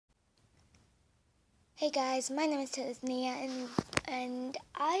Hey guys, my name is Tania and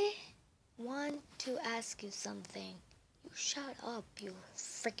I want to ask you something. You shut up, you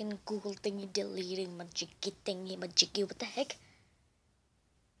freaking Google thingy deleting majiggy, what the heck?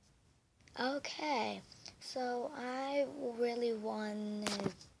 Okay, so I really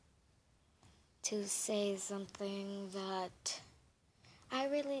wanted to say something that I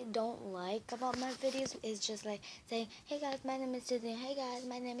really don't like about my videos. Is just like saying, hey guys, my name is Disney. Hey guys,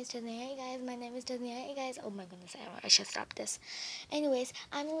 my name is Disney. Hey guys, my name is Disney. Hey guys. Oh my goodness, I should stop this. Anyways,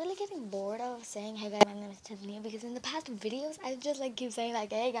 I'm really getting bored of saying, hey guys, my name is Disney, because in the past videos, I just like keep saying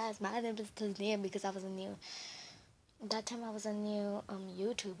like, hey guys, my name is Disney, because I was a new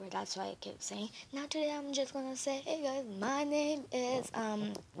YouTuber. That's why I kept saying. Now today I'm just gonna say, hey guys, my name is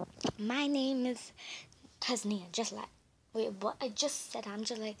Tasnia, just like. Wait, what I just said, I'm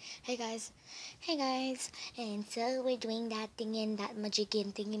just like, hey guys, and so we're doing that thing and that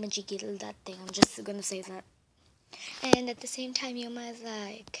thingy that thing. I'm just gonna say that. And at the same time, you might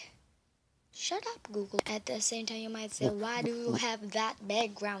like, shut up, Google. At the same time, you might say, why do you have that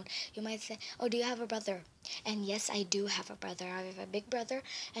background? You might say, oh, do you have a brother? And yes, I do have a brother. I have a big brother.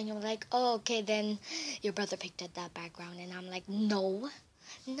 And you're like, oh, okay, then your brother picked at that background. And I'm like, no,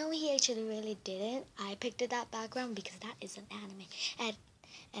 he actually really didn't. I picked that background because that is an anime.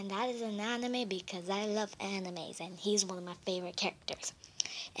 And that is an anime because I love animes. And he's one of my favorite characters.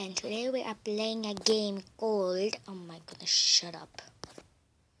 And today we are playing a game called, oh my goodness, shut up.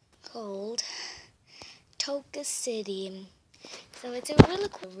 Called Toca City. So it's a really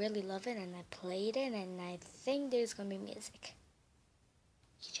cool. I really love it, and I played it, and I think there's gonna be music.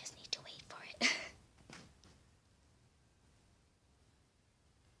 You just need to wait for it.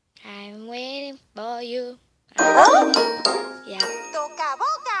 I'm waiting for you. Yeah. Toca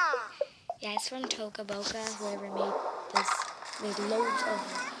boca. Yeah, it's from Toca Boca. Whoever made this, with loads of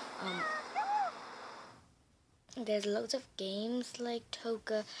there's loads of games like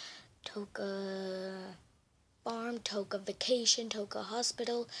Toca Farm, Toca Vacation, Toca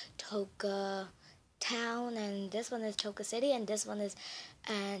Hospital, Toca Town, and this one is Toca City, and this one is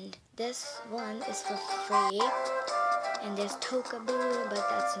for free. And there's Toca Boo, but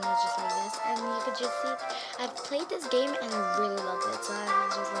that's not just like this. And you could just see, I've played this game and I really love it, so I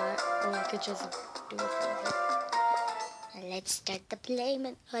was just like, or I could just do it for you. Let's start the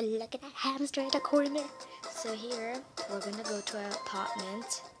playment. Oh, look at that hamster at the corner. So here, we're gonna go to our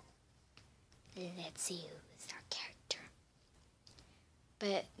apartment. Let's see who's our character.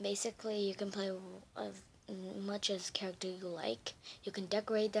 But basically, you can play as much as character you like. You can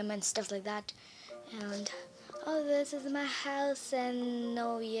decorate them and stuff like that. And oh, this is my house, and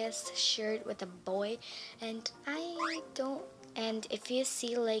no, yes, shirt with a boy. And and if you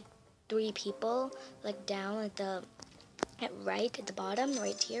see like 3 people, like down at the right at the bottom,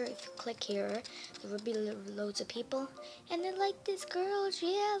 right here, if you click here, there will be loads of people. And then like this girl,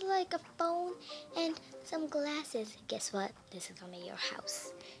 she has like a phone and some glasses. Guess what? This is gonna be your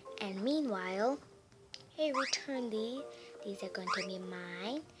house. And meanwhile, hey, return these. These are going to be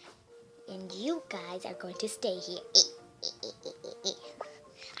mine. And you guys are going to stay here.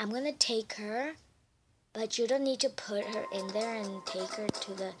 I'm gonna take her, but you don't need to put her in there and take her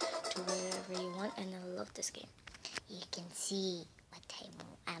to wherever you want. And I love this game. You can see what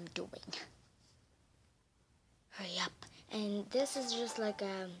I'm doing. Hurry up. And this is just like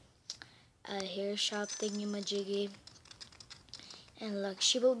a hair shop thingy-majiggy. And look,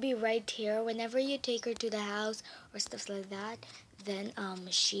 she will be right here. Whenever you take her to the house or stuff like that, then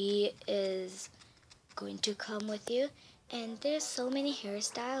she is going to come with you. And there's so many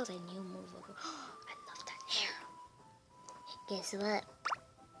hairstyles, and you move over. I love that hair. Guess what?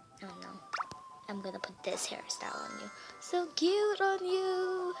 Oh no. I'm gonna put this hairstyle on you. So cute on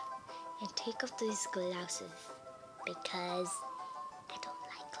you. And take off these glasses because I don't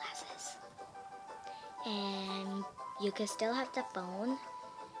like glasses. And you can still have the phone.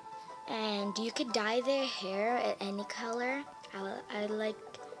 And you could dye their hair at any color. I like,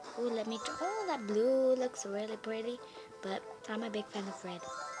 oh, that blue looks really pretty. But I'm a big fan of red.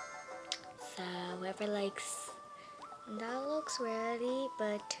 So whoever likes, that looks ready,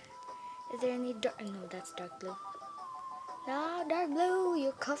 but is there any dark? No, that's dark blue. No, dark blue.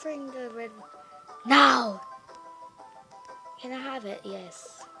 You're covering the red. No. Can I have it?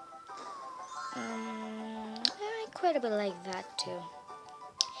 Yes. I quite a bit like that too.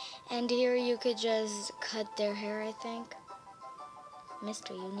 And here you could just cut their hair, I think.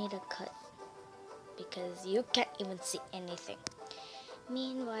 Mister, you need a cut because you can't even see anything.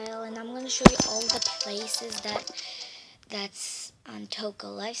 Meanwhile, and I'm gonna show you all the places that's on Toca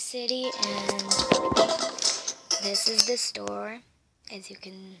Life City, and this is the store, as you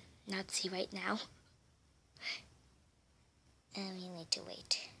can not see right now. And we need to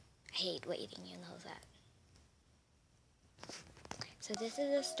wait. I hate waiting, you know that. So this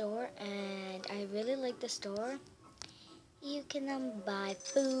is the store, and I really like the store. You can buy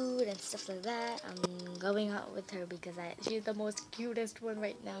food and stuff like that. I'm going out with her because she's the most cutest one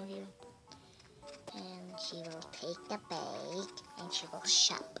right now here. And she will take the bag and she will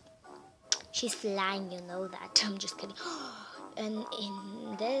shop. She's flying, you know that. I'm just kidding. And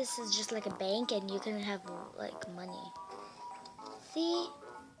in this is just like a bank, and you can have like money. See?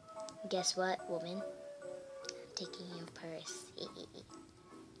 Guess what, woman? I'm taking your purse.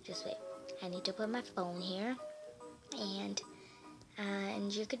 Just wait. I need to put my phone here, and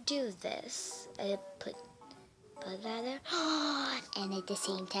you could do this. I put that there. And at the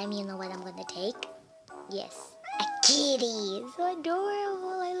same time, you know what I'm gonna take? Yes, a kitty. So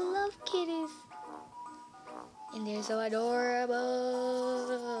adorable. I love kitties. And they're so adorable.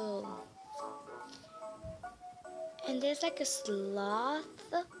 And there's like a sloth,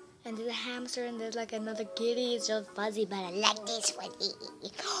 and there's a hamster, and there's like another kitty. It's just fuzzy, but I like this one.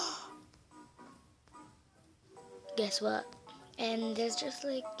 Guess what? And there's just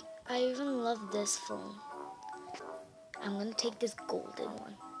like, I even love this phone. I'm gonna take this golden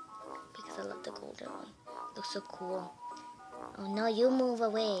one because I love the golden one. It looks so cool. Oh no, you move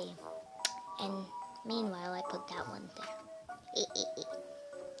away. And meanwhile, I put that one there.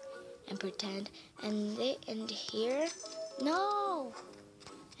 And pretend. And here, no.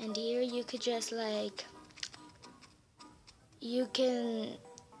 And here you could just like, you can.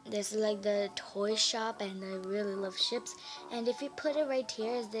 There's like the toy shop, and I really love ships. And if you put it right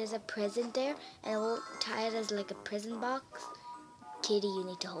here, there's a present there, and we'll tie it as like a present box. Kitty, you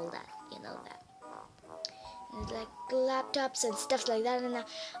need to hold that. You know that. And there's like laptops and stuff like that. And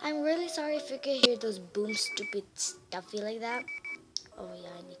I'm really sorry if you can hear those boom stupid stuffy like that. Oh yeah,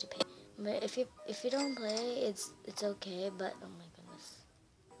 I need to pay. But if you don't play, it's okay. But oh my goodness.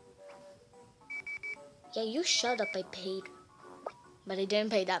 Yeah, you shut up. I paid. But I didn't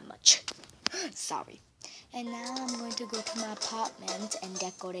pay that much. Sorry. And now I'm going to go to my apartment and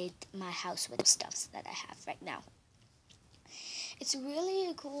decorate my house with stuffs that I have right now. It's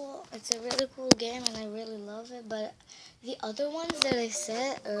really cool. It's a really cool game, and I really love it. But the other ones that I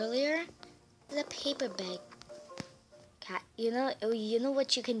said earlier, the paper bag. Cat. You know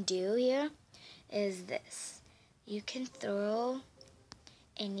what you can do here is this. You can throw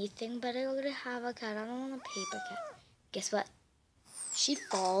anything, but I already have a cat. I don't want a paper cat. Guess what? She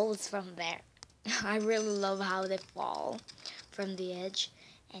falls from there. I really love how they fall from the edge.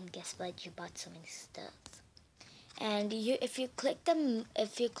 And guess what? You bought so many stuff. And if you click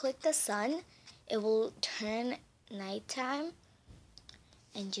the sun, it will turn nighttime,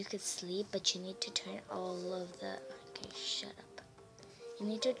 and you could sleep. But you need to turn all of the. Okay, shut up. You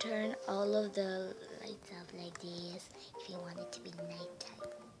need to turn all of the lights off like this if you want it to be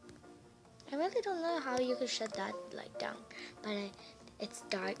nighttime. I really don't know how you could shut that light down, but it's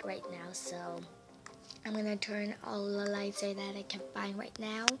dark right now, so I'm gonna turn all the lights that I can find right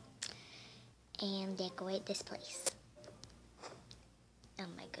now and decorate this place. Oh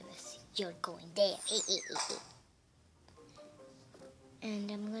my goodness, you're going there.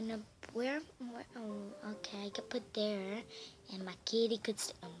 And I'm gonna, oh, okay, I could put there, and my kitty could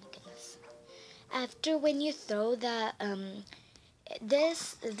stay. Oh my goodness. After when you throw that,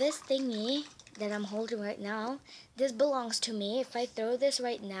 this thingy that I'm holding right now, this belongs to me. If I throw this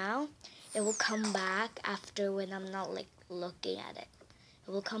right now, it will come back after when I'm not like looking at it.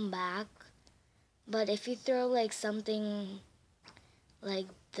 It will come back. But if you throw like something like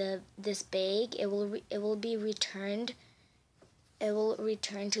this bag, it will be returned. It will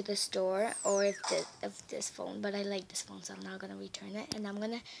return to the store, or if this phone. But I like this phone, so I'm not gonna return it. And I'm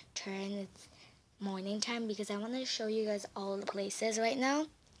gonna turn it morning time because I want to show you guys all the places right now.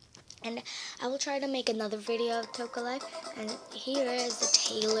 And I will try to make another video of Toca Life. And here is the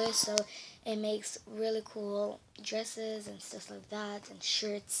tailor, so it makes really cool dresses and stuff like that, and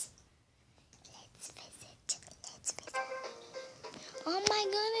shirts. Let's visit. Oh my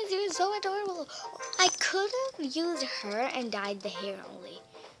goodness, you're so adorable. I could have used her and dyed the hair only,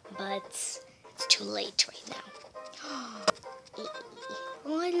 but it's too late right now.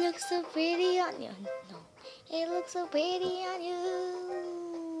 Oh, it looks so pretty on you. No, it looks so pretty on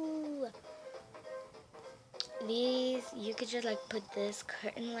you. These, you could just like put this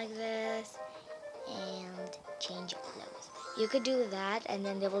curtain like this and change your clothes. You could do that, and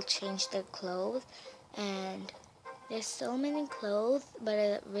then they will change their clothes. And there's so many clothes, but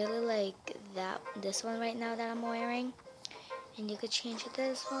I really like this one right now that I'm wearing. And you could change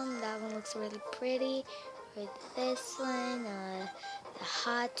this one. That one looks really pretty. Or this one, a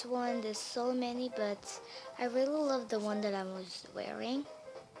hot one. There's so many, but I really love the one that I was wearing.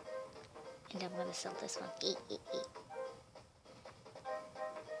 And I'm gonna sell this one.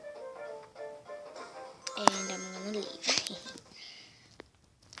 And I'm gonna leave.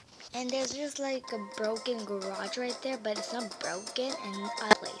 And there's just like a broken garage right there, but it's not broken and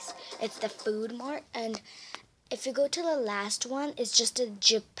a place. It's the food mart, and if you go to the last one, it's just a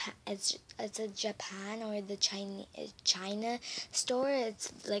Japan. It's a Japan or the China store.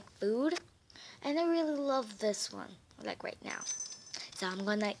 It's like food, and I really love this one. Like right now, so I'm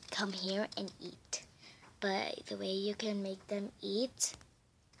gonna come here and eat. But the way you can make them eat,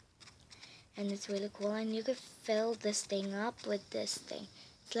 and it's really cool, and you could fill this thing up with this thing.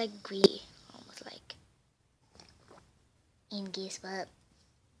 It's like greedy, almost like. And guess what?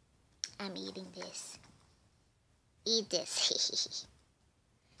 I'm eating this. Eat this.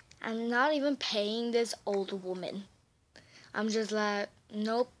 I'm not even paying this old woman. I'm just like,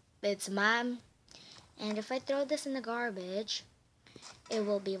 nope, it's mine. And if I throw this in the garbage, it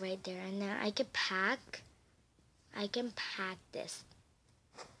will be right there. And now I can pack this.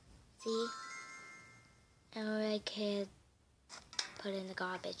 See? Or I could put it in the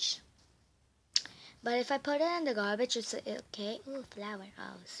garbage. But if I put it in the garbage, it's okay. Ooh, flower.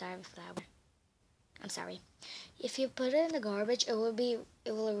 Oh, sorry, flower. I'm sorry. If you put it in the garbage, it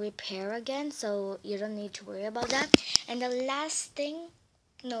will repair again, so you don't need to worry about that. And the last thing,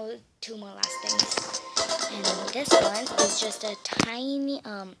 no, two more last things. And this one is just a tiny,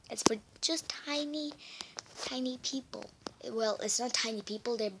 it's for just tiny people. Well, it's not tiny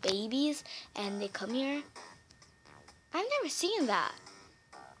people, they're babies, and they come here. I've never seen that.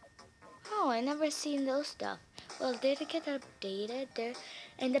 Oh, I never seen those stuff. Well, did it get updated there?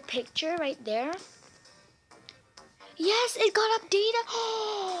 In the picture right there. Yes, it got updated.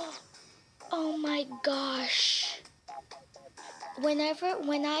 Oh my gosh. When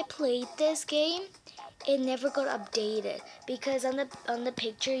I played this game, it never got updated because on the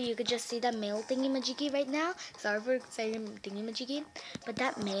picture you could just see that male thingy-majiggy right now. Sorry for saying thingy-majiggy, but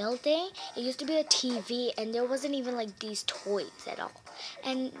that male thing, it used to be a TV, and there wasn't even like these toys at all,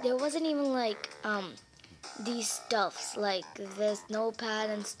 and there wasn't even like these stuffs like this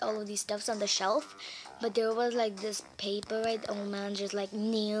notepad and all of these stuffs on the shelf, but there was like this paper, right? Oh man, just like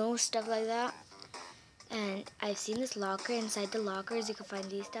new stuff like that. And I've seen this locker. Inside the lockers, you can find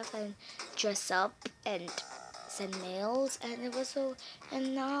these stuff and dress up and send mails. And it was so.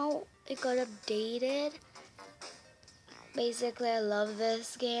 And now it got updated. Basically, I love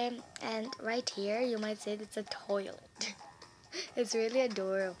this game. And right here, you might say it's a toilet. It's really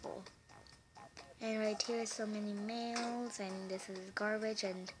adorable. And right here, so many mails. And this is garbage.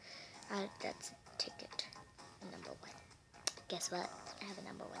 And that's a ticket. Number 1. Guess what? I have a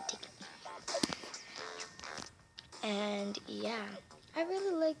number 1 ticket. And yeah, I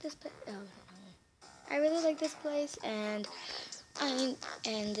really like this place. I really like this place, and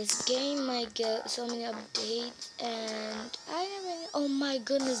this game might get so many updates. And I never. Oh my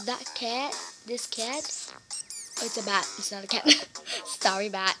goodness, that cat! This cat. Oh, it's a bat. It's not a cat. Sorry,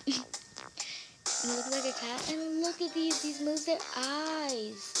 bat. It looks like a cat, and look at these moves their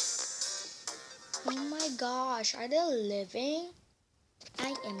eyes. Oh my gosh, are they living?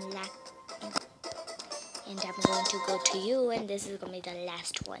 I am like. And I'm going to go to you, and this is going to be the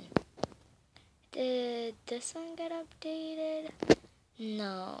last one. Did this one get updated?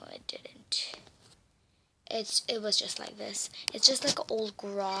 No, it didn't. It was just like this. It's just like an old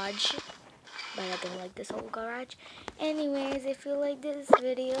garage, but I don't like this old garage. Anyways, if you like this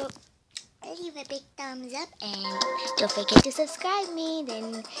video, leave a big thumbs up, and don't forget to subscribe me.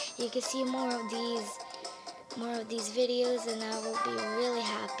 Then you can see more of these videos, and I will be really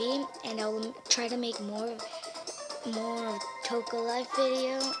happy, and I will try to make more Toca Life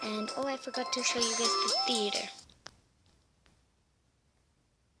video. And oh, I forgot to show you guys the theater.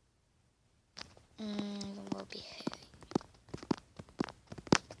 Will be heavy.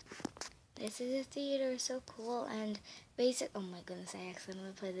 This is a theater, so cool. And oh my goodness, I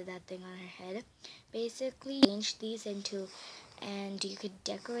accidentally put that thing on her head. Basically, change these into. And you could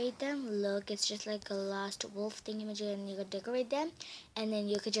decorate them. Look, it's just like a lost wolf thingy, and you could decorate them, and then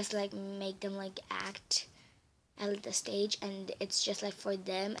you could just like make them like act at the stage, and it's just like for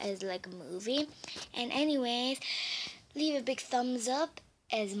them as like a movie. And anyways, leave a big thumbs up.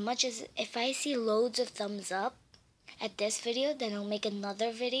 As much as if I see loads of thumbs up at this video, then I'll make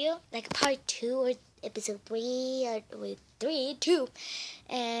another video like part 2 or episode 3 or 2.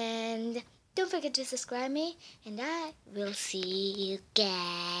 And don't forget to subscribe me, and I will see you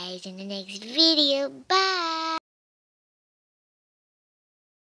guys in the next video. Bye!